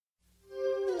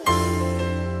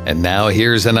And now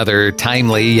here's another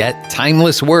timely yet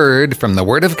timeless word from the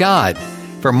Word of God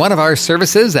from one of our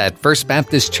services at First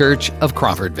Baptist Church of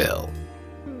Crawfordville.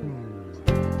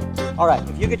 All right,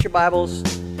 if you get your Bibles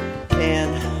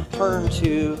and turn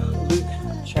to Luke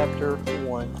chapter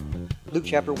 1. Luke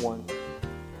chapter 1.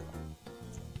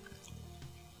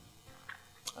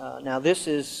 Now this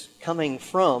is coming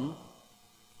from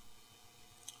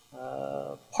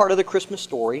part of the Christmas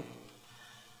story.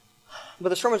 But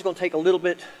the sermon's going to take a little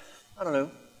bit, kind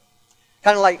of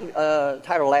like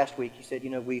title last week. He said,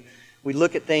 we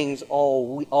look at things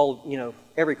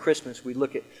every Christmas. We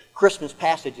look at Christmas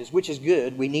passages, which is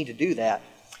good. We need to do that.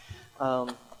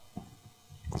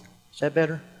 Is that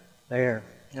better? There.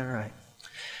 All right.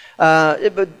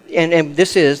 And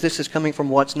this is coming from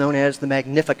what's known as the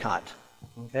Magnificat.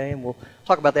 Okay, and we'll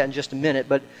talk about that in just a minute.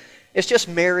 But it's just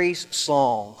Mary's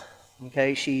song.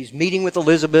 Okay, she's meeting with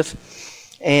Elizabeth.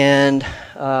 And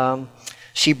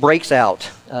she breaks out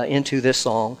into this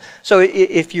song. So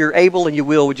if you're able and you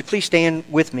will, would you please stand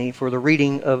with me for the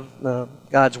reading of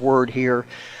God's Word here.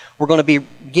 We're going to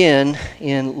begin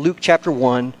in Luke chapter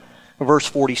 1, verse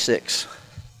 46.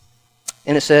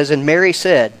 And it says, "And Mary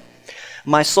said,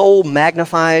 'My soul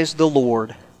magnifies the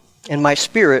Lord, and my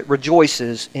spirit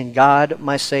rejoices in God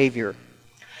my Savior.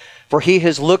 For he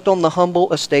has looked on the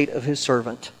humble estate of his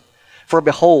servant. For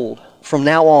behold, from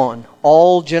now on,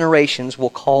 all generations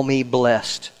will call me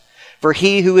blessed. For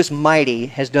he who is mighty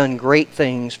has done great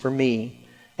things for me,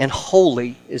 and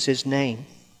holy is his name.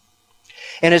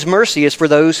 And his mercy is for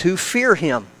those who fear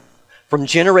him from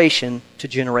generation to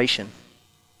generation.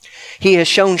 He has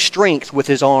shown strength with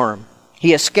his arm.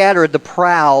 He has scattered the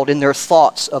proud in their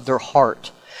thoughts of their heart.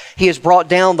 He has brought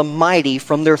down the mighty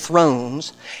from their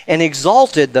thrones and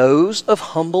exalted those of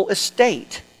humble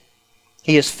estate.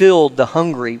 He has filled the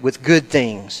hungry with good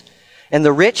things, and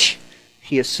the rich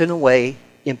he has sent away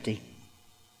empty.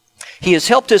 He has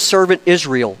helped his servant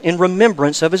Israel in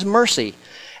remembrance of his mercy,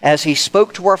 as he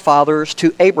spoke to our fathers,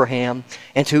 to Abraham,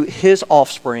 and to his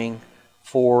offspring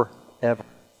forever."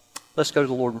 Let's go to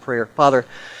the Lord in prayer. Father,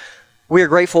 we are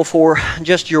grateful for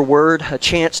just your word, a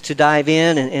chance to dive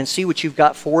in and see what you've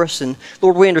got for us. And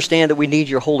Lord, we understand that we need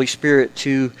your Holy Spirit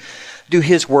to do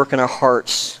his work in our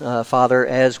hearts, Father,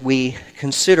 as we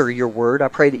consider your word. I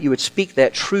pray that you would speak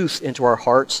that truth into our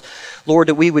hearts. Lord,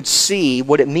 that we would see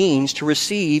what it means to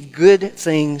receive good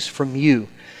things from you.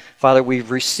 Father, we've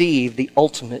received the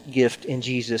ultimate gift in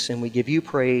Jesus, and we give you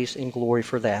praise and glory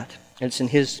for that. And it's in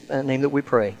his name that we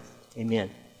pray. Amen.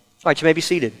 All right, you may be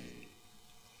seated.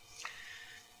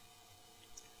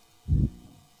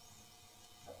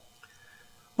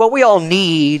 Well, we all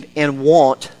need and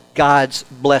want God's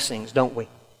blessings, don't we?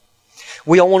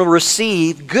 We all want to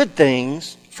receive good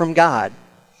things from God.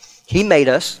 He made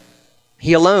us.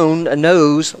 He alone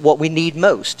knows what we need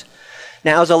most.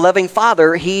 Now, as a loving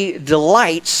father, he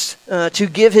delights to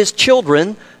give his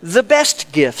children the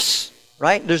best gifts,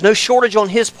 right? There's no shortage on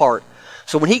his part.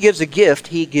 So when he gives a gift,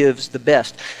 he gives the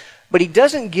best. But he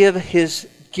doesn't give his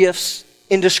gifts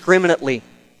indiscriminately.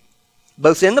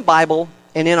 Both in the Bible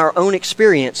and in our own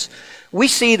experience, we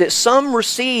see that some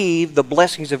receive the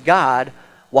blessings of God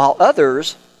while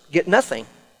others get nothing.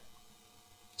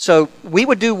 So we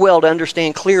would do well to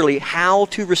understand clearly how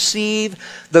to receive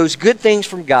those good things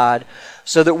from God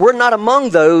so that we're not among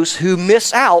those who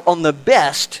miss out on the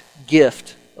best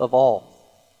gift of all.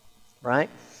 Right?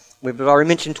 We've already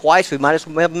mentioned twice, we might as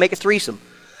well make a threesome.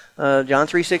 John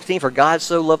 3:16, "For God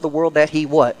so loved the world that he"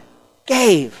 what?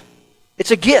 Gave.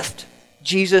 It's a gift.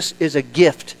 Jesus is a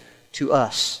gift to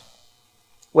us.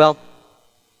 Well,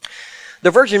 the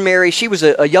Virgin Mary, she was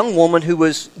a young woman who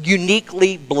was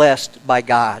uniquely blessed by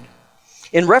God.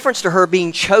 In reference to her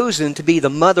being chosen to be the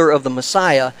mother of the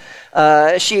Messiah,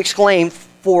 she exclaimed,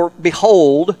 "For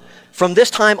behold, from this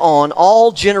time on,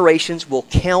 all generations will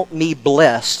count me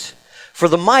blessed, for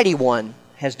the Mighty One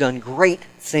has done great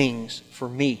things for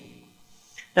me."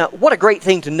 Now, what a great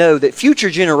thing to know that future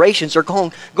generations are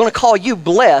going to call you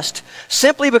blessed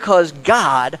simply because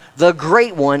God, the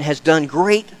Great One, has done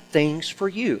great things for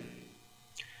you.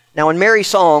 Now, in Mary's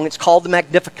song, it's called the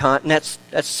Magnificat, and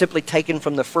that's simply taken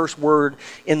from the first word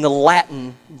in the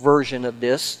Latin version of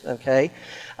this, okay?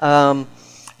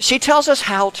 She tells us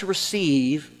how to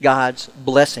receive God's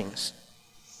blessings.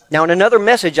 Now, in another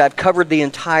message, I've covered the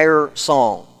entire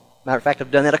song. Matter of fact,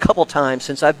 I've done that a couple times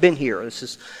since I've been here. This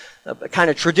is a kind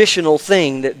of traditional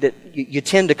thing that you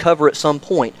tend to cover at some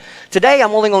point. Today, I'm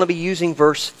only going to be using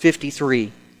verse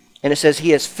 53. And it says,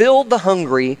 "He has filled the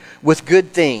hungry with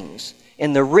good things,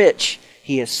 and the rich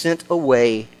he has sent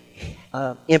away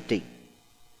empty."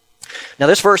 Now,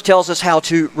 this verse tells us how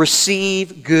to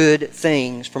receive good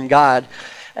things from God.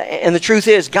 And the truth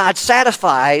is, God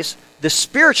satisfies the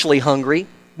spiritually hungry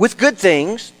with good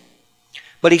things,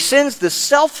 but he sends the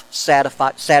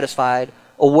self-satisfied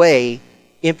away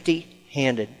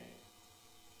empty-handed.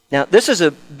 Now, this is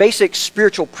a basic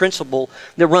spiritual principle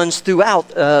that runs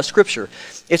throughout Scripture.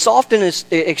 It's often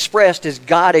expressed as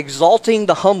God exalting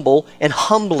the humble and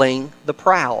humbling the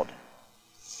proud.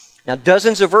 Now,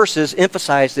 dozens of verses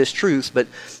emphasize this truth, but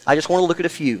I just want to look at a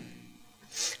few.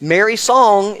 Mary's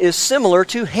song is similar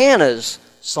to Hannah's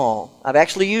song. I've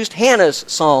actually used Hannah's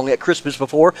song at Christmas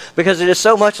before because it is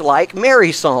so much like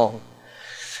Mary's song.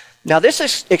 Now,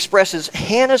 this expresses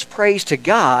Hannah's praise to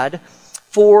God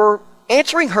for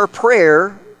answering her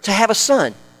prayer to have a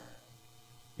son.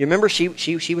 You remember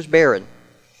she was barren.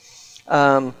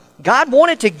 God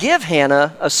wanted to give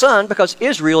Hannah a son because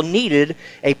Israel needed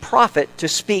a prophet to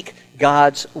speak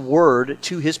God's word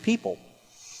to his people.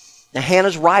 Now,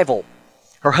 Hannah's rival,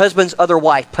 her husband's other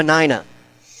wife, Peninnah,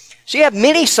 she had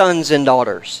many sons and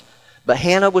daughters, but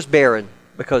Hannah was barren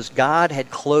because God had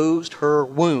closed her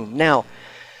womb. Now,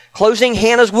 closing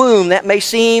Hannah's womb, that may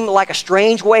seem like a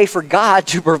strange way for God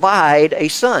to provide a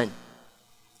son.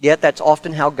 Yet that's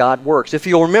often how God works. If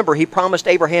you'll remember, he promised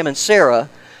Abraham and Sarah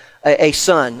a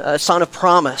son of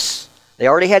promise. They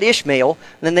already had Ishmael,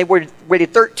 and then they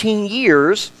waited 13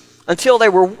 years until they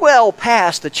were well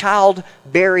past the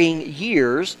childbearing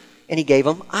years, and he gave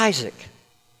them Isaac.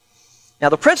 Now,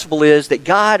 the principle is that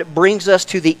God brings us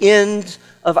to the end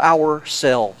of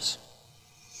ourselves.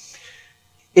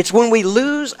 It's when we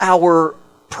lose our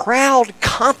proud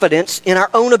confidence in our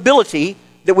own ability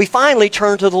that we finally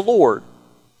turn to the Lord.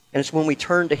 And it's when we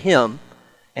turn to him,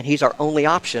 and he's our only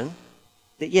option,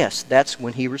 that yes, that's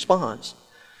when he responds.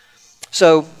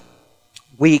 So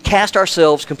we cast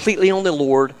ourselves completely on the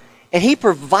Lord, and he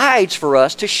provides for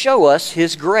us to show us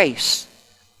his grace.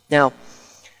 Now,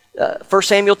 1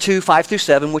 Samuel 2, 5 through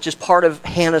 7, which is part of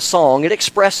Hannah's song, it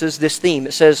expresses this theme.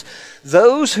 It says,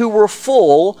 "Those who were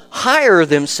full hire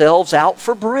themselves out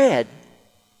for bread."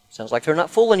 Sounds like they're not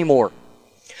full anymore.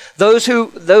 Those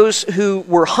who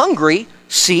were hungry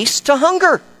cease to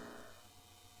hunger.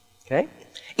 Okay?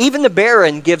 Even the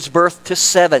barren gives birth to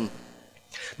 7.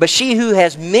 But she who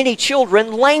has many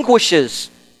children languishes.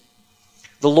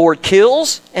 The Lord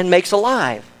kills and makes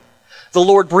alive. The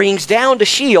Lord brings down to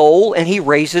Sheol and he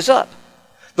raises up.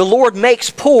 The Lord makes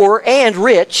poor and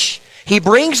rich. He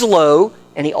brings low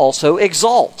and he also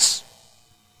exalts.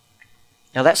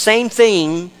 Now that same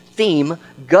theme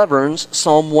governs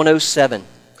Psalm 107.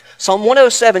 Psalm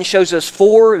 107 shows us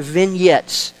 4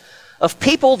 vignettes of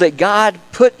people that God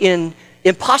put in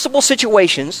impossible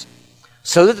situations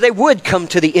so that they would come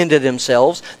to the end of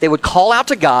themselves. They would call out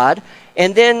to God,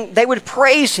 and then they would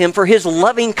praise him for his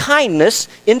loving kindness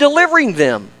in delivering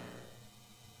them.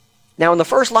 Now, in the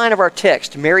first line of our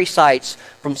text, Mary cites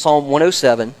from Psalm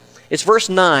 107, it's verse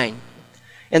 9.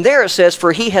 And there it says,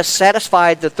 "For he has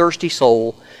satisfied the thirsty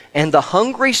soul, and the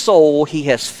hungry soul he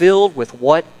has filled with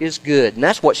what is good." And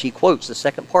that's what she quotes, the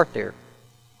second part there.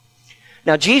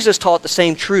 Now, Jesus taught the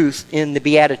same truth in the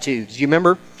Beatitudes. You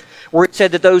remember where it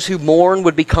said that those who mourn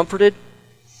would be comforted,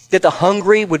 that the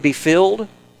hungry would be filled,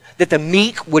 that the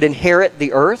meek would inherit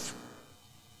the earth?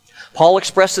 Paul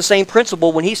expressed the same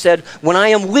principle when he said, "When I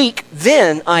am weak,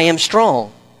 then I am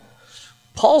strong."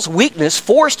 Paul's weakness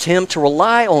forced him to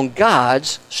rely on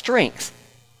God's strength.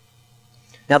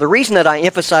 Now, the reason that I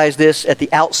emphasize this at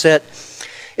the outset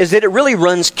is that it really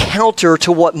runs counter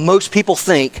to what most people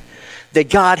think, that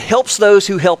God helps those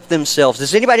who help themselves.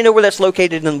 Does anybody know where that's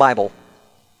located in the Bible?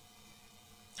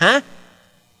 Huh?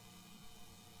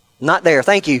 Not there.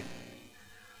 Thank you.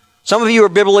 Some of you are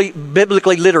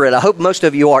biblically literate. I hope most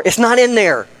of you are. It's not in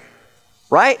there,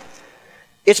 right?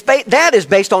 That is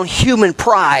based on human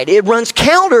pride. It runs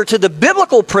counter to the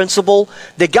biblical principle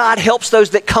that God helps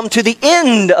those that come to the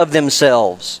end of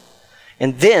themselves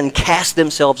and then cast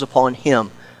themselves upon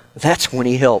him. That's when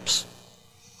he helps.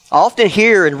 I often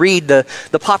hear and read the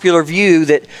popular view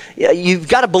that you've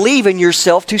got to believe in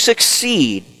yourself to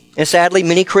succeed. And sadly,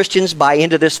 many Christians buy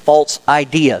into this false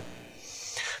idea.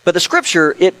 But the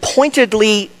scripture, it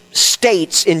pointedly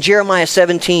states in Jeremiah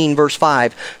 17, verse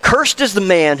 5, "Cursed is the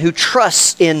man who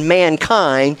trusts in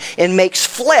mankind and makes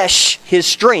flesh his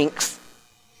strength,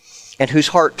 and whose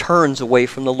heart turns away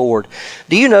from the Lord."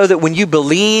 Do you know that when you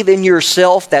believe in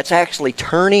yourself, that's actually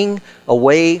turning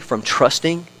away from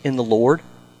trusting in the Lord?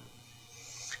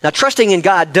 Now, trusting in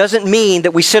God doesn't mean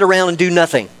that we sit around and do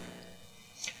nothing.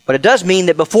 But it does mean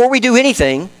that before we do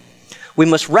anything, we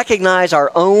must recognize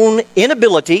our own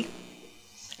inability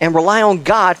and rely on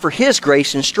God for his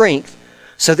grace and strength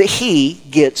so that he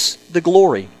gets the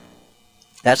glory.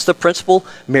 That's the principle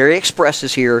Mary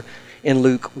expresses here in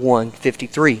Luke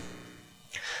 1:53.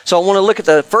 So I want to look at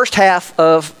the first half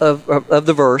of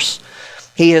the verse.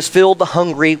 He has filled the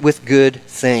hungry with good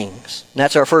things. And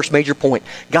that's our first major point.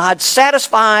 God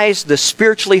satisfies the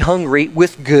spiritually hungry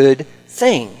with good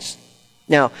things.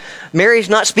 Now, Mary's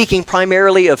not speaking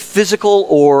primarily of physical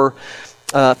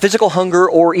hunger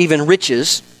or even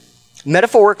riches.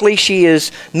 Metaphorically, she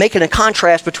is making a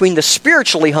contrast between the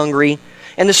spiritually hungry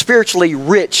and the spiritually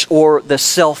rich or the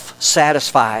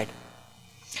self-satisfied.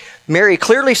 Mary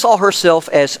clearly saw herself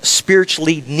as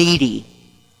spiritually needy.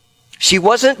 She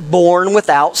wasn't born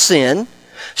without sin.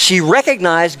 She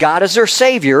recognized God as her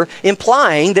Savior,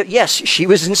 implying that, yes, she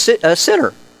was a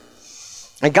sinner.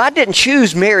 And God didn't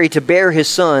choose Mary to bear his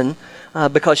son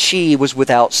because she was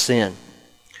without sin.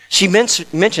 She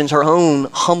mentions her own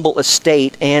humble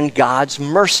estate and God's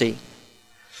mercy.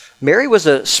 Mary was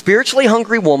a spiritually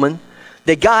hungry woman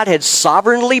that God had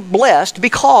sovereignly blessed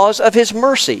because of his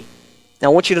mercy. Now,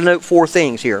 I want you to note 4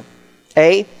 things here.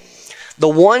 A, the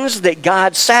ones that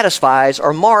God satisfies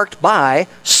are marked by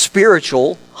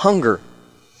spiritual hunger.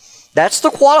 That's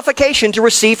the qualification to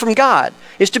receive from God,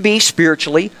 is to be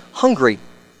spiritually hungry.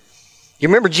 You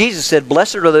remember Jesus said,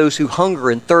 "Blessed are those who hunger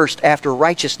and thirst after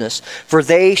righteousness, for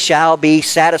they shall be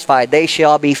satisfied, they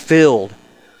shall be filled."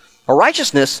 A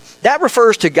righteousness, that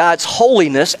refers to God's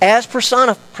holiness as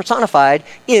personified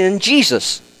in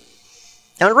Jesus.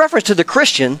 Now, in reference to the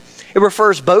Christian, it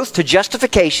refers both to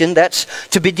justification, that's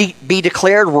to be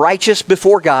declared righteous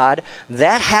before God.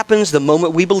 That happens the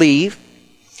moment we believe.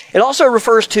 It also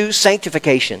refers to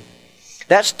sanctification.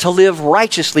 That's to live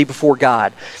righteously before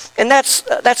God. And that's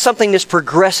something that's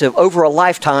progressive over a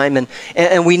lifetime,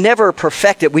 and we never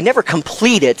perfect it. We never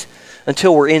complete it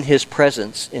until we're in his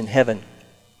presence in heaven.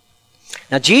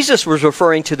 Now, Jesus was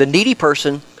referring to the needy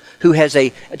person who has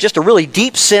just a really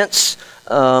deep sense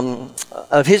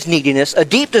of his neediness, a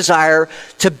deep desire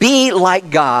to be like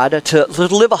God, to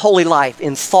live a holy life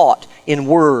in thought, in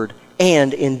word,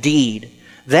 and in deed.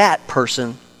 That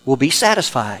person will be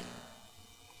satisfied.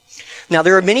 Now,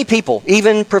 there are many people,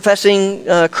 even professing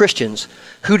Christians,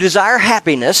 who desire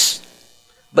happiness,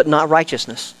 but not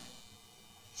righteousness.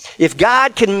 If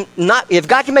God can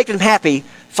make them happy,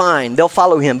 fine, they'll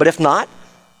follow him. But if not,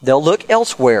 they'll look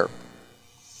elsewhere.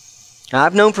 Now,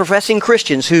 I've known professing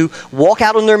Christians who walk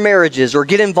out on their marriages or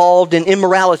get involved in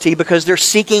immorality because they're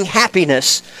seeking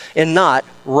happiness and not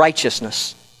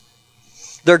righteousness.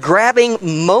 They're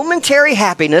grabbing momentary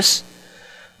happiness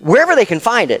wherever they can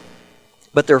find it,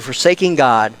 but they're forsaking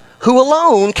God, who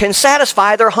alone can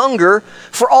satisfy their hunger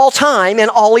for all time and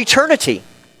all eternity.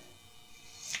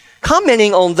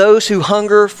 Commenting on those who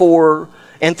hunger for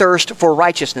and thirst for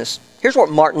righteousness, here's what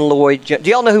Martin Lloyd Jones. Do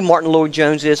y'all know who Martin Lloyd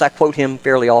Jones is? I quote him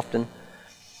fairly often.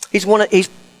 He's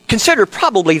considered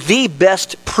probably the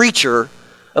best preacher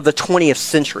of the 20th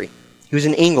century. He was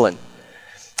in England.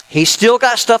 He's still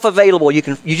got stuff available. You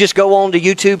just go on to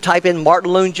YouTube, type in Martin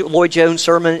Lloyd Jones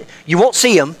sermon. You won't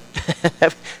see him.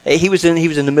 He was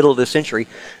in the middle of the century,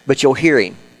 but you'll hear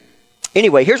him.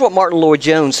 Anyway, here's what Martin Lloyd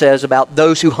Jones says about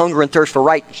those who hunger and thirst for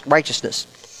righteousness.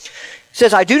 He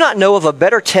says, "I do not know of a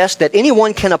better test that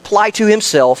anyone can apply to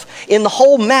himself in the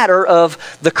whole matter of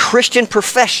the Christian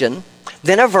profession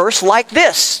than a verse like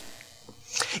this.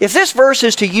 If this verse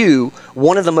is to you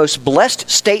one of the most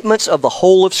blessed statements of the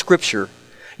whole of Scripture,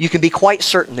 you can be quite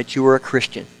certain that you are a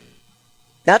Christian."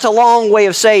 That's a long way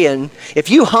of saying, if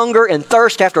you hunger and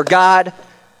thirst after God,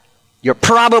 you're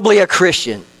probably a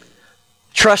Christian.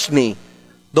 Trust me,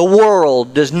 the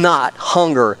world does not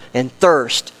hunger and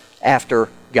thirst after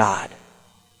God.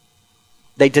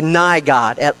 They deny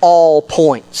God at all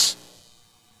points.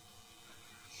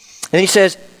 And he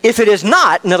says, if it is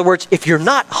not, in other words, if you're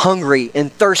not hungry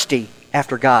and thirsty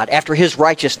after God, after his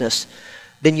righteousness,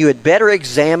 then you had better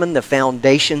examine the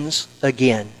foundations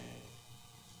again.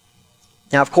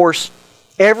 Now, of course,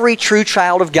 every true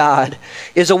child of God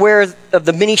is aware of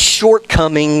the many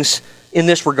shortcomings in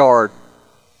this regard.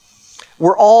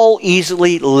 We're all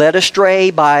easily led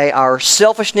astray by our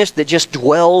selfishness that just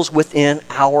dwells within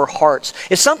our hearts.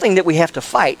 It's something that we have to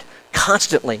fight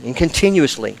constantly and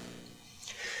continuously.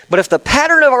 But if the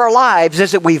pattern of our lives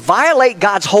is that we violate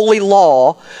God's holy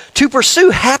law to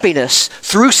pursue happiness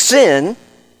through sin,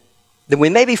 then we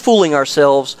may be fooling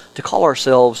ourselves to call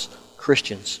ourselves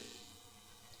Christians.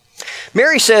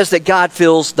 Mary says that God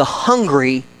fills the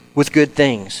hungry with good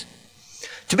things.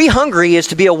 To be hungry is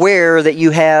to be aware that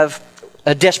you have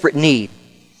a desperate need.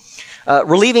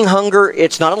 Relieving hunger,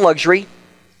 it's not a luxury.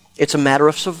 It's a matter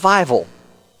of survival.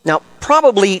 Now,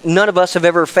 probably none of us have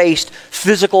ever faced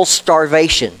physical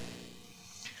starvation.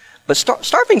 But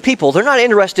starving people, they're not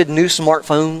interested in new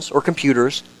smartphones or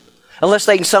computers. unless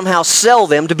they can somehow sell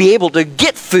them to be able to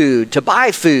get food, to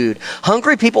buy food.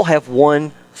 Hungry people have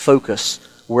one focus: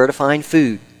 where to find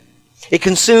food. It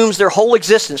consumes their whole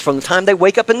existence from the time they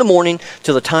wake up in the morning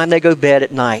to the time they go to bed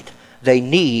at night. They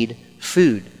need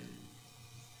food.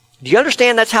 Do you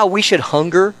understand that's how we should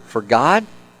hunger for God?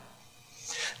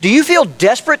 Do you feel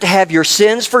desperate to have your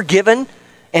sins forgiven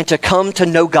and to come to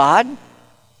know God?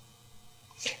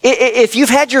 If you've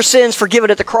had your sins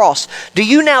forgiven at the cross, do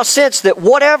you now sense that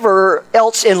whatever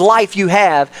else in life you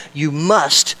have, you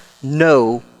must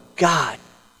know God?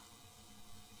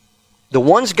 The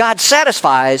ones God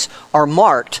satisfies are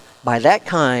marked by that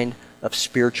kind of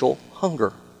spiritual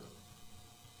hunger.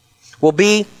 Well,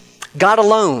 God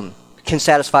alone can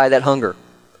satisfy that hunger.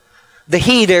 The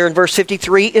He there in verse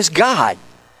 53 is God.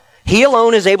 He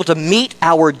alone is able to meet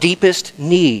our deepest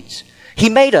needs. He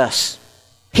made us.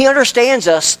 He understands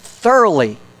us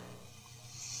thoroughly.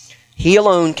 He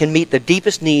alone can meet the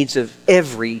deepest needs of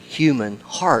every human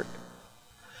heart.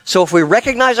 So if we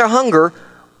recognize our hunger,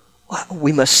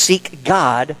 we must seek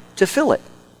God to fill it.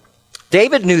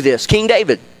 David knew this. King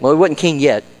David. Well, he wasn't king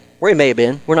yet. Where he may have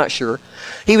been, we're not sure.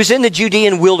 He was in the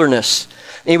Judean wilderness.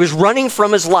 He was running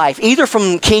from his life, either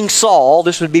from King Saul,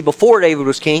 this would be before David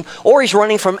was king, or he's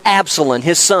running from Absalom,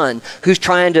 his son, who's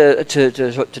trying to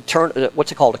turn,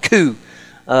 what's it called, a coup,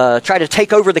 try to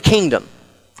take over the kingdom.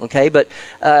 Okay, but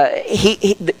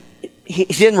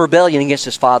he's in rebellion against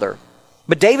his father.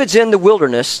 But David's in the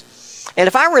wilderness, and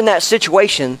if I were in that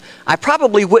situation, I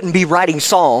probably wouldn't be writing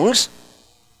songs.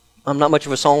 I'm not much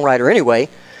of a songwriter anyway.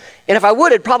 And if I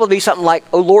would, it'd probably be something like,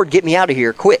 "Oh Lord, get me out of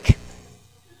here quick."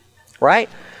 Right?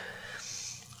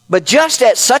 But just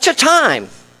at such a time,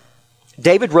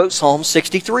 David wrote Psalm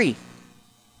 63.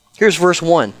 Here's verse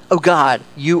 1. "O God,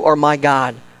 you are my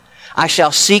God. I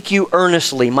shall seek you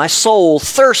earnestly. My soul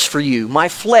thirsts for you. My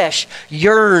flesh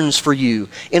yearns for you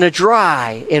in a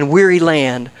dry and weary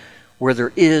land where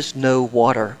there is no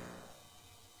water."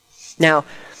 Now,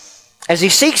 as he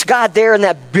seeks God there in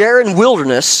that barren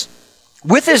wilderness,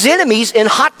 with his enemies in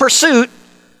hot pursuit,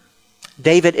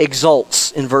 David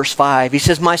exults in verse 5. He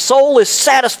says, "My soul is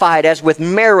satisfied as with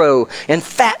marrow and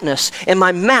fatness, and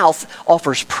my mouth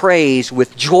offers praise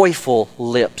with joyful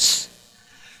lips."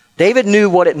 David knew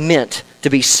what it meant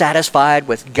to be satisfied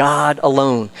with God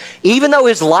alone, even though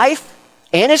his life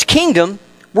and his kingdom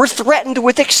were threatened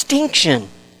with extinction.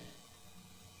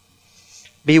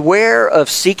 Beware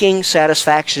of seeking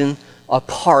satisfaction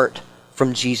apart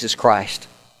from Jesus Christ.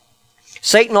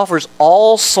 Satan offers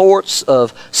all sorts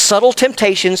of subtle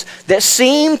temptations that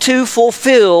seem to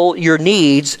fulfill your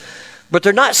needs, but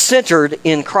they're not centered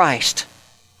in Christ.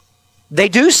 They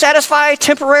do satisfy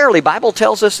temporarily. The Bible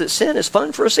tells us that sin is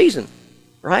fun for a season,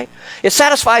 right? It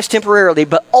satisfies temporarily,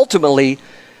 but ultimately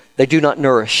they do not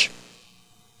nourish.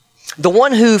 The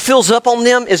one who fills up on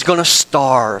them is going to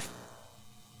starve.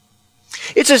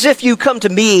 It's as if you come to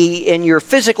me and you're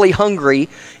physically hungry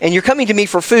and you're coming to me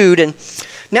for food, and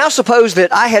now suppose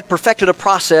that I had perfected a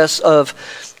process of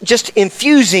just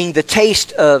infusing the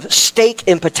taste of steak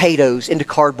and potatoes into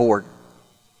cardboard.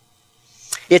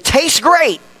 It tastes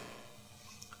great,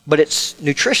 but it's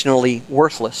nutritionally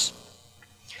worthless.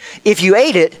 If you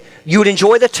ate it, you would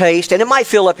enjoy the taste and it might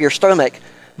fill up your stomach,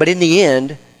 but in the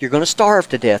end, you're going to starve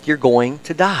to death. You're going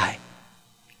to die.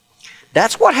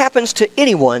 That's what happens to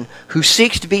anyone who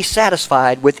seeks to be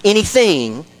satisfied with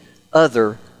anything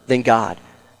other than God.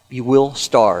 You will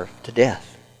starve to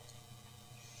death.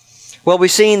 Well,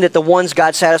 we've seen that the ones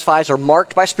God satisfies are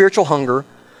marked by spiritual hunger.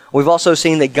 We've also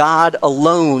seen that God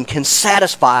alone can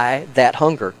satisfy that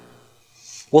hunger.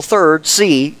 Well, third,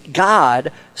 C,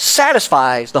 God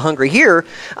satisfies the hungry. Here,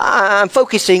 I'm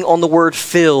focusing on the word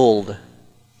filled.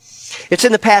 It's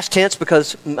in the past tense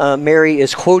because Mary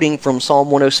is quoting from Psalm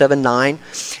 107:9.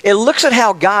 It looks at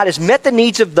how God has met the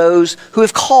needs of those who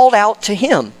have called out to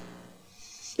Him.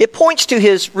 It points to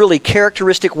His really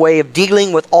characteristic way of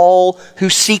dealing with all who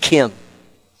seek Him.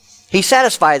 He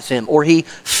satisfies them, or He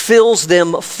fills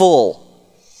them full.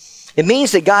 It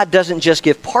means that God doesn't just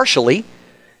give partially,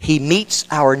 He meets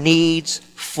our needs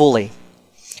fully.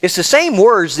 It's the same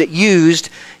words that used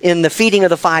in the feeding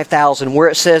of the 5,000, where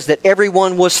it says that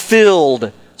everyone was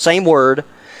filled. Same word.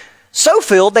 So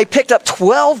filled, they picked up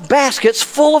 12 baskets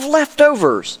full of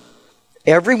leftovers.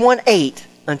 Everyone ate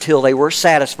until they were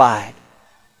satisfied.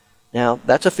 Now,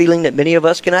 that's a feeling that many of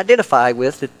us can identify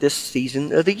with at this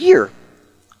season of the year.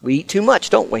 We eat too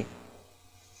much, don't we?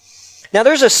 Now,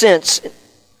 there's a sense...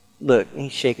 Look,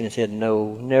 he's shaking his head.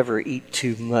 No, never eat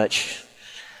too much.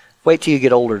 Wait till you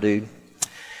get older, dude.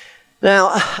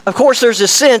 Now, of course, there's a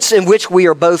sense in which we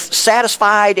are both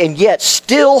satisfied and yet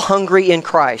still hungry in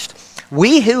Christ.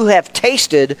 We who have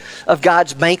tasted of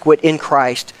God's banquet in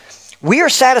Christ, we are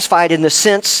satisfied in the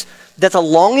sense that the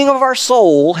longing of our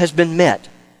soul has been met.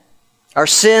 Our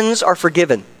sins are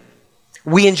forgiven.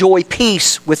 We enjoy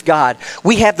peace with God.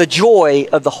 We have the joy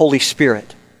of the Holy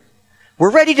Spirit.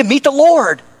 We're ready to meet the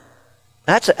Lord.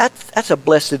 That's a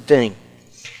blessed thing.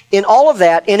 In all of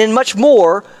that, and in much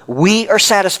more, we are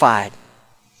satisfied.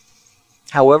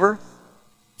 However,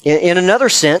 in another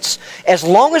sense, as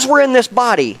long as we're in this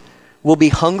body, we'll be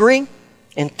hungering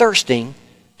and thirsting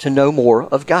to know more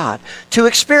of God, to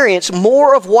experience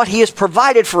more of what He has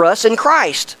provided for us in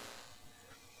Christ.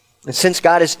 And since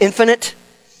God is infinite,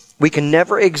 we can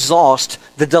never exhaust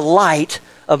the delight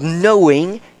of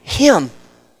knowing Him.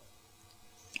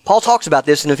 Paul talks about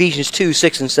this in Ephesians 2,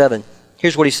 6 and 7.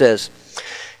 Here's what he says.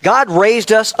 God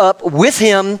raised us up with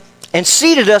Him and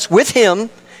seated us with Him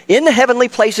in the heavenly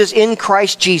places in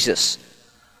Christ Jesus.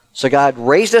 So God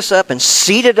raised us up and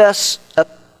seated us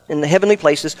up in the heavenly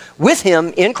places with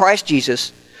Him in Christ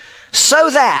Jesus, so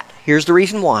that, here's the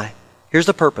reason why, here's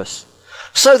the purpose,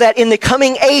 so that in the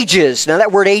coming ages, now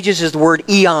that word ages is the word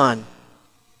eon,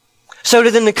 so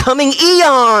that in the coming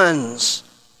eons,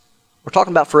 we're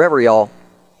talking about forever, y'all,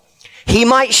 He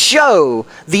might show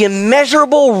the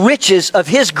immeasurable riches of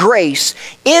His grace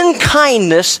in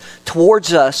kindness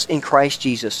towards us in Christ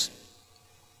Jesus.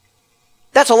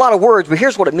 That's a lot of words, but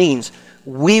here's what it means.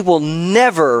 We will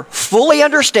never fully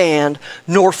understand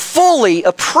nor fully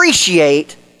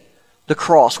appreciate the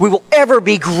cross. We will ever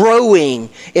be growing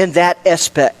in that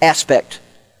aspect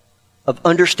of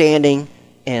understanding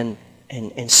and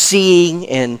seeing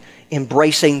and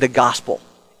embracing the gospel.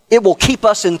 It will keep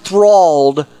us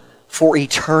enthralled for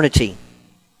eternity.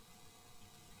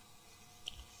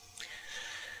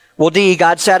 Well, D,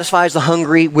 God satisfies the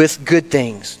hungry with good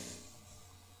things.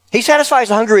 He satisfies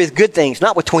the hungry with good things,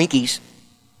 not with Twinkies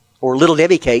or Little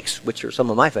Debbie cakes, which are some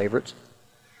of my favorites.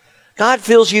 God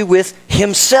fills you with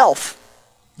Himself,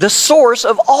 the source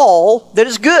of all that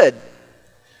is good.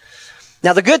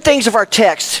 Now, the good things of our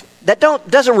text, that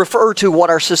doesn't refer to what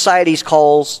our society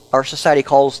calls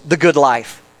the good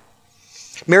life.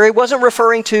 Mary wasn't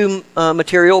referring to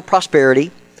material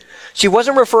prosperity. She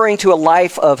wasn't referring to a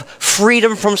life of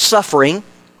freedom from suffering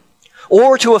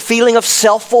or to a feeling of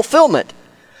self-fulfillment.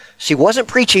 She wasn't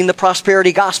preaching the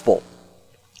prosperity gospel.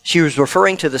 She was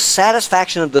referring to the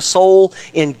satisfaction of the soul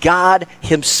in God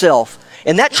Himself.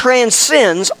 And that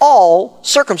transcends all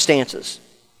circumstances.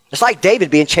 It's like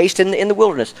David being chased in the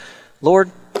wilderness.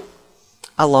 Lord,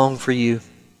 I long for You.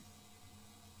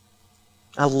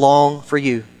 I long for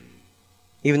You.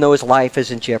 Even though his life is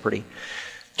in jeopardy.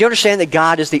 Do you understand that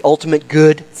God is the ultimate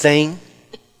good thing?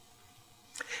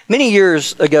 Many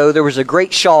years ago, there was a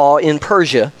great Shah in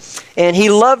Persia, and he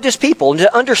loved his people. And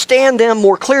to understand them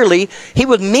more clearly, he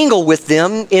would mingle with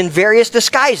them in various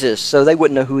disguises so they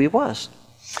wouldn't know who he was.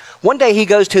 One day he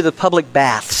goes to the public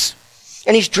baths,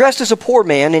 and he's dressed as a poor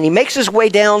man, and he makes his way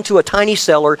down to a tiny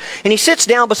cellar, and he sits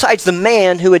down beside the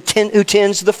man who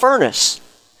tends the furnace.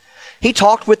 He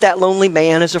talked with that lonely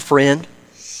man as a friend,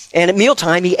 and at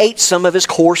mealtime he ate some of his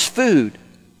coarse food.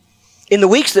 In the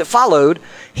weeks that followed,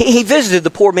 he visited the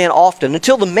poor man often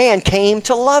until the man came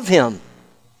to love him.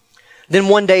 Then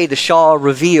one day the Shah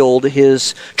revealed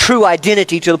his true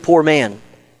identity to the poor man.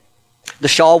 The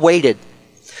Shah waited,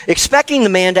 expecting the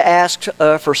man to ask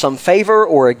for some favor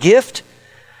or a gift,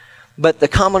 but the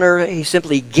commoner, he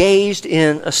simply gazed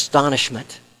in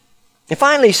astonishment. And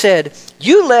finally said,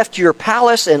 "You left your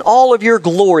palace and all of your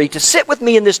glory to sit with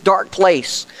me in this dark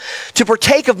place, to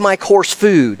partake of my coarse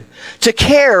food, to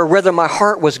care whether my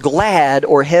heart was glad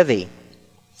or heavy.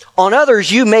 On others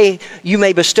you may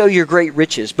bestow your great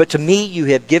riches, but to me you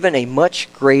have given a much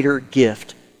greater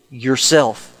gift,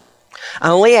 yourself. I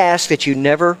only ask that you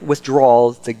never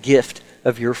withdraw the gift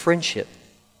of your friendship."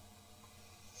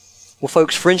 Well,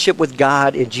 folks, friendship with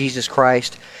God in Jesus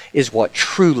Christ is what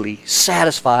truly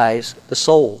satisfies the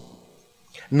soul.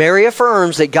 Mary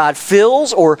affirms that God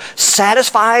fills or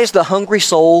satisfies the hungry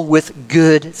soul with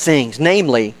good things,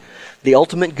 namely, the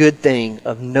ultimate good thing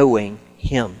of knowing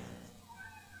Him.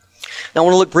 Now, I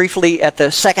want to look briefly at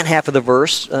the second half of the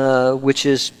verse, which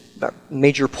is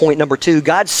major point number 2.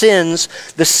 God sends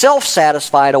the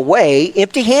self-satisfied away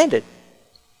empty-handed.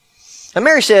 Now,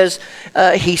 Mary says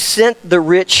He sent the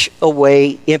rich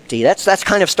away empty. That's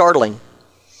kind of startling.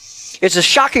 It's a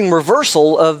shocking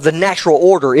reversal of the natural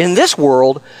order. In this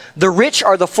world, the rich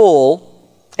are the full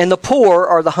and the poor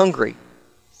are the hungry.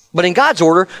 But in God's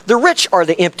order, the rich are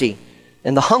the empty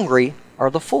and the hungry are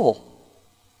the full.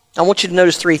 I want you to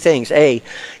notice 3 things. A,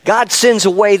 God sends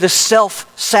away the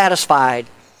self-satisfied.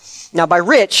 Now, by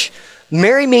rich,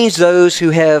 Mary means those who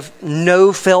have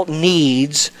no felt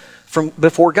needs from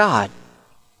before God.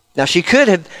 Now, she could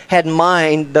have had in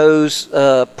mind those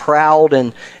proud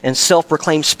and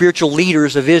self-proclaimed spiritual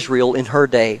leaders of Israel in her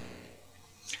day.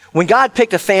 When God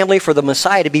picked a family for the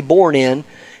Messiah to be born in,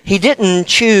 He didn't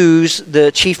choose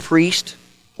the chief priest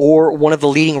or one of the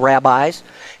leading rabbis.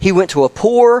 He went to a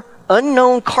poor,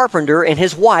 unknown carpenter and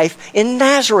his wife in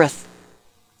Nazareth.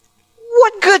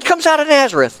 What good comes out of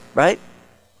Nazareth, right?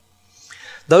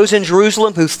 Those in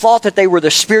Jerusalem who thought that they were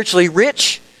the spiritually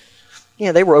rich,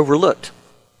 they were overlooked.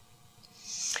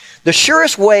 The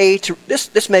surest way to,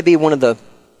 this may be one of the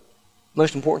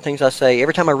most important things I say.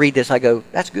 Every time I read this, I go,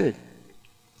 that's good.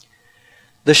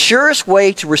 The surest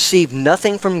way to receive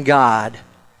nothing from God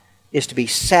is to be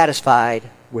satisfied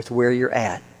with where you're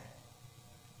at.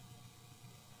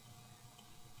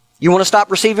 You want to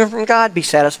stop receiving from God? Be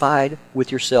satisfied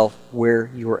with yourself where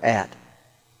you are at.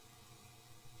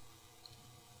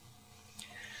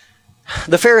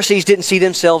 The Pharisees didn't see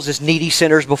themselves as needy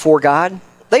sinners before God.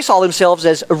 They saw themselves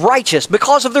as righteous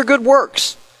because of their good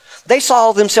works. They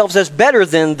saw themselves as better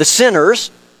than the sinners,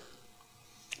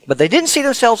 but they didn't see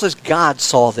themselves as God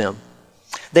saw them.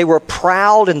 They were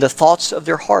proud in the thoughts of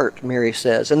their heart, Mary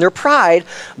says, and their pride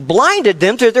blinded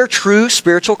them to their true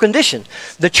spiritual condition.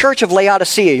 The church of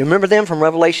Laodicea, you remember them from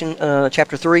Revelation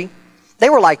chapter 3? They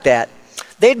were like that.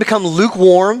 They had become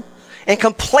lukewarm and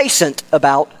complacent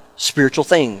about spiritual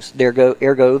things.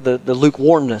 Ergo, the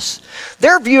lukewarmness.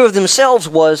 Their view of themselves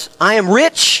was, I am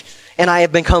rich, and I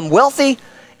have become wealthy,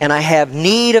 and I have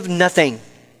need of nothing.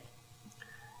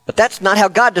 But that's not how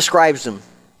God describes them.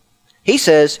 He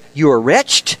says, you are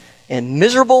wretched, and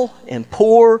miserable, and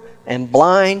poor, and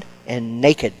blind, and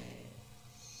naked.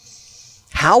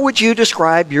 How would you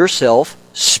describe yourself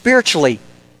spiritually?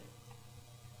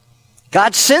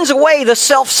 God sends away the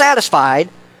self-satisfied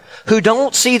who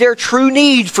don't see their true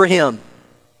need for Him.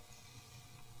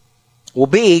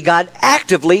 God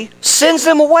actively sends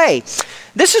them away.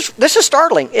 This is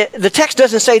startling. The text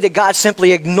doesn't say that God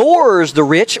simply ignores the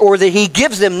rich or that He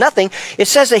gives them nothing. It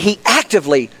says that He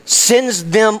actively sends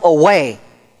them away.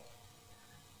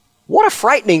 What a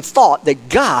frightening thought that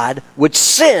God would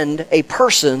send a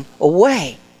person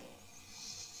away.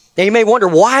 Now you may wonder,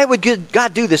 why would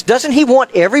God do this? Doesn't He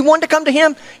want everyone to come to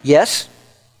Him? Yes.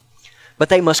 But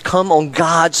they must come on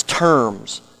God's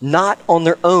terms, not on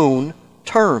their own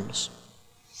terms.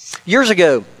 Years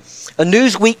ago, a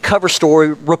Newsweek cover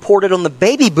story reported on the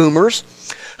baby boomers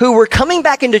who were coming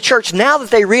back into church now that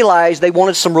they realized they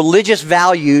wanted some religious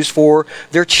values for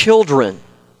their children.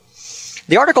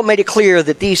 The article made it clear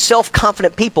that these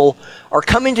self-confident people are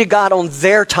coming to God on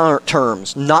their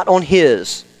terms, not on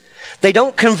His. They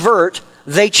don't convert,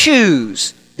 they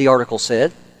choose, the article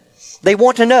said. They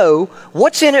want to know,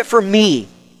 what's in it for me?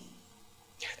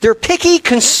 They're picky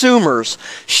consumers,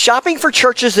 shopping for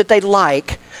churches that they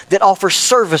like, that offer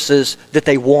services that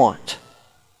they want.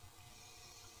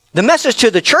 The message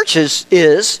to the churches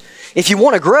is, if you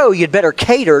want to grow, you'd better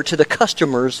cater to the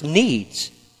customer's needs.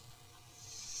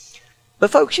 But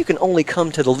folks, you can only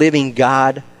come to the living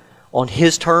God on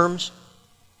His terms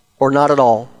or not at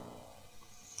all.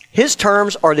 His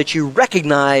terms are that you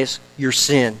recognize your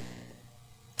sin.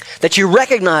 That you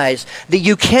recognize that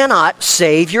you cannot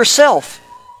save yourself.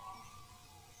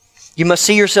 You must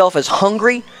see yourself as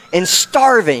hungry and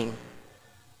starving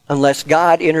unless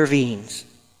God intervenes.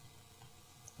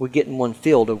 We're getting one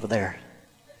filled over there.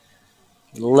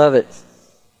 Love it.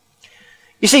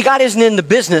 You see, God isn't in the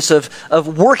business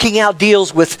of working out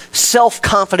deals with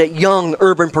self-confident young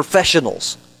urban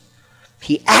professionals.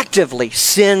 He actively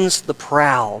sends the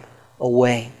proud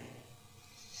away.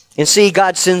 And see,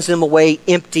 God sends them away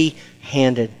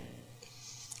empty-handed.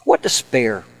 What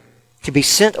despair to be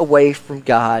sent away from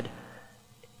God,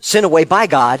 sent away by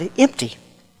God empty.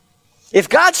 If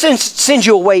God sends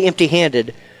you away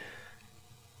empty-handed,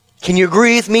 can you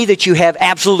agree with me that you have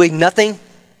absolutely nothing?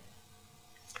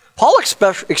 Paul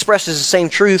expresses the same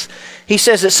truth. He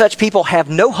says that such people have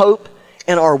no hope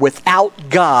and are without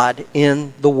God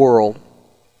in the world.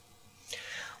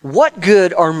 What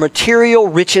good are material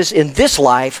riches in this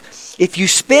life if you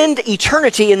spend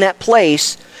eternity in that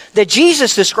place that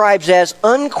Jesus describes as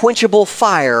unquenchable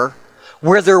fire,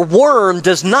 where their worm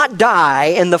does not die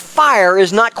and the fire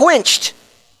is not quenched?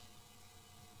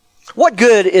 What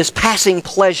good is passing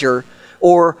pleasure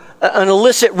or an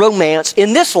illicit romance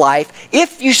in this life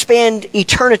if you spend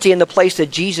eternity in the place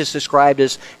that Jesus described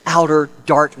as outer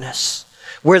darkness,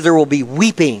 where there will be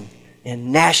weeping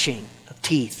and gnashing of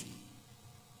teeth?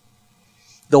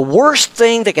 The worst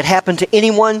thing that could happen to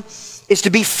anyone is to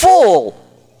be full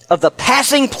of the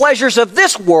passing pleasures of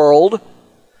this world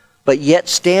but yet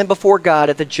stand before God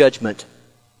at the judgment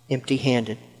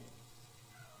empty-handed.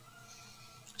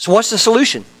 So what's the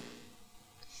solution?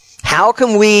 How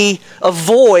can we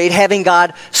avoid having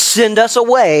God send us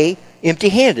away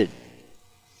empty-handed?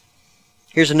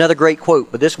 Here's another great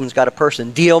quote, but this one's got a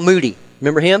person. D.L. Moody.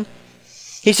 Remember him?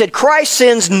 He said, Christ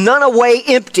sends none away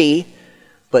empty,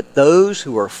 but those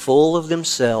who are full of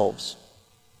themselves.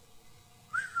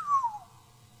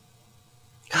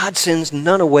 God sends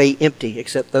none away empty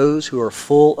except those who are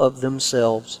full of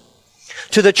themselves.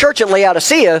 To the church at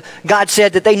Laodicea, God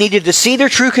said that they needed to see their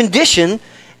true condition,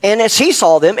 and as He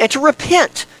saw them, and to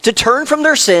repent, to turn from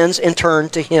their sins and turn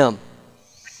to Him.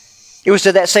 It was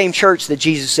to that same church that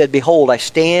Jesus said, Behold, I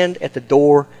stand at the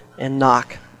door and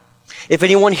knock. If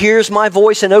anyone hears my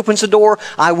voice and opens the door,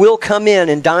 I will come in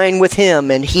and dine with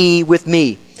him and he with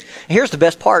me. And here's the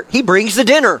best part. He brings the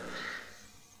dinner.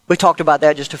 We talked about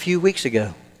that just a few weeks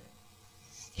ago.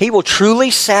 He will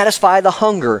truly satisfy the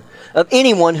hunger of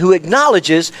anyone who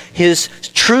acknowledges his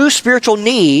true spiritual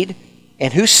need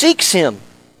and who seeks Him.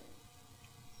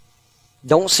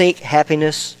 Don't seek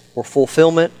happiness or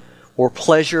fulfillment or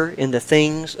pleasure in the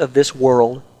things of this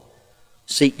world.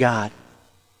 Seek God.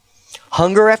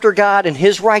 Hunger after God and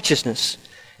His righteousness,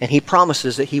 and He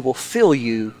promises that He will fill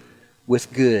you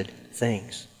with good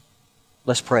things.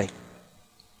 Let's pray.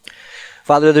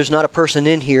 Father, there's not a person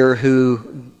in here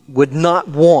who would not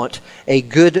want a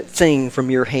good thing from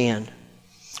Your hand.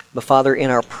 But Father, in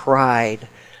our pride,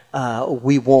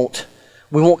 we won't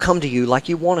come to You like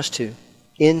You want us to.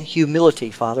 In humility,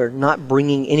 Father, not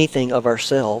bringing anything of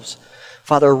ourselves.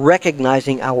 Father,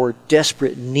 recognizing our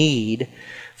desperate need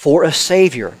for a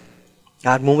Savior.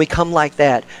 God, when we come like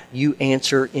that, You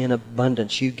answer in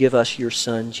abundance. You give us Your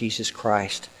Son, Jesus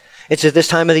Christ. It's at this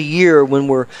time of the year when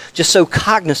we're just so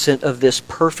cognizant of this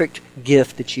perfect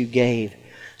gift that You gave.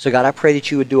 So God, I pray that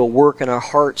You would do a work in our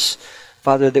hearts,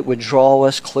 Father, that would draw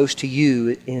us close to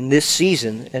You in this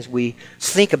season as we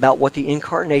think about what the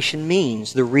incarnation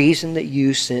means, the reason that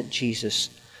You sent Jesus.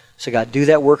 So God, do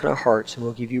that work in our hearts and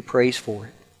we'll give You praise for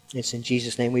it. It's in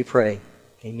Jesus' name we pray.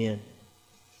 Amen.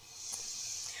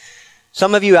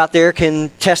 Some of you out there can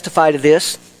testify to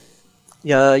this.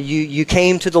 You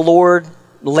came to the Lord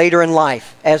later in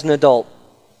life as an adult.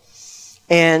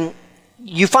 And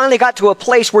you finally got to a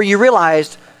place where you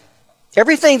realized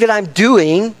everything that I'm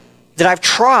doing, that I've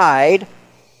tried,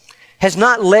 has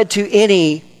not led to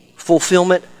any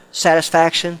fulfillment,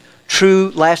 satisfaction,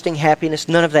 true, lasting happiness,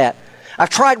 none of that. I've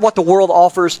tried what the world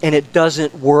offers and it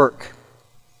doesn't work.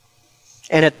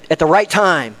 And at the right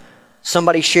time,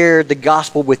 somebody shared the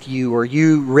gospel with you or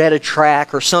you read a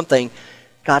track or something,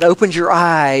 God opened your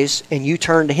eyes and you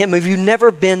turned to Him. Have you never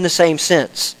been the same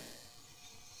since?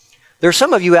 There are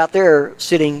some of you out there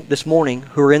sitting this morning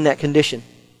who are in that condition.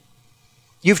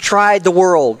 You've tried the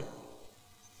world.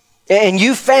 And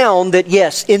you found that,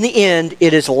 yes, in the end,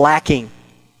 it is lacking.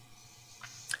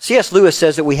 C.S. Lewis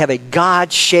says that we have a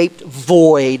God-shaped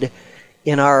void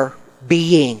in our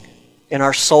being, in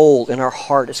our soul, in our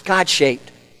heart. It's God-shaped.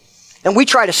 And we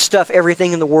try to stuff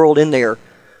everything in the world in there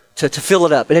to fill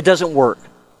it up, and it doesn't work.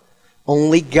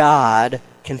 Only God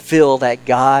can fill that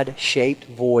God-shaped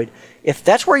void. If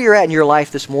that's where you're at in your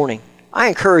life this morning, I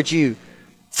encourage you,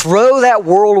 throw that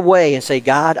world away and say,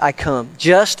 God, I come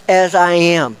just as I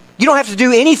am. You don't have to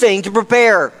do anything to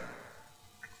prepare.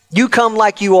 You come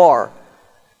like you are.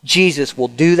 Jesus will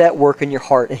do that work in your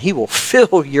heart, and He will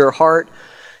fill your heart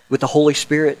with the Holy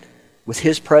Spirit, with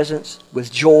His presence,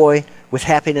 with joy, with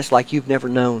happiness like you've never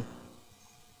known.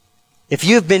 If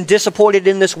you've been disappointed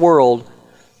in this world,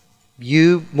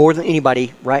 you, more than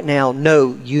anybody right now,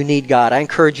 know you need God. I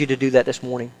encourage you to do that this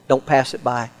morning. Don't pass it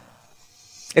by.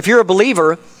 If you're a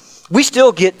believer, we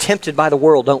still get tempted by the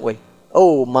world, don't we?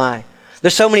 Oh my.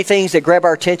 There's so many things that grab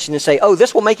our attention and say, oh,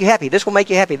 this will make you happy, this will make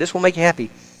you happy, this will make you happy.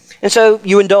 And so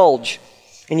you indulge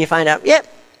and you find out,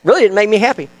 really didn't make me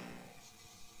happy.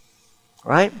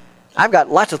 Right? I've got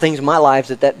lots of things in my life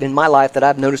that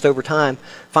I've noticed over time.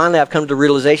 Finally, I've come to the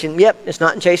realization, it's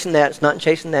not in chasing that, it's not in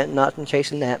chasing that, not in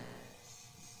chasing that.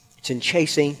 It's in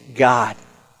chasing God.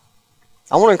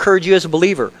 I want to encourage you as a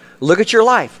believer, look at your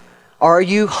life. Are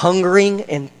you hungering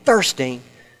and thirsting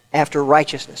after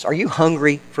righteousness? Are you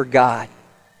hungry for God?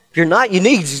 If you're not, you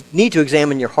need to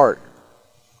examine your heart.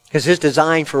 Because His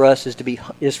design for us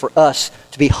is for us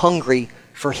to be hungry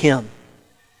for Him.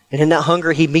 And in that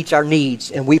hunger, He meets our needs,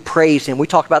 and we praise Him. We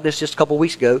talked about this just a couple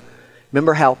weeks ago.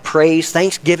 Remember how praise,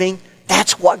 thanksgiving,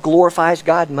 that's what glorifies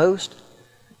God most?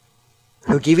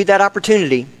 He'll give you that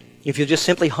opportunity if you'll just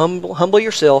simply humble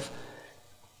yourself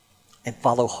and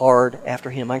follow hard after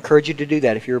Him. I encourage you to do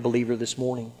that if you're a believer this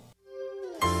morning.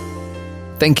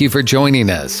 Thank you for joining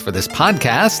us for this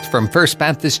podcast from First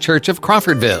Baptist Church of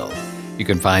Crawfordville. You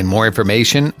can find more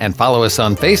information and follow us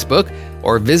on Facebook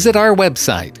or visit our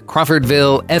website,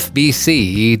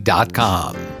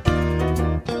 crawfordvillefbc.com.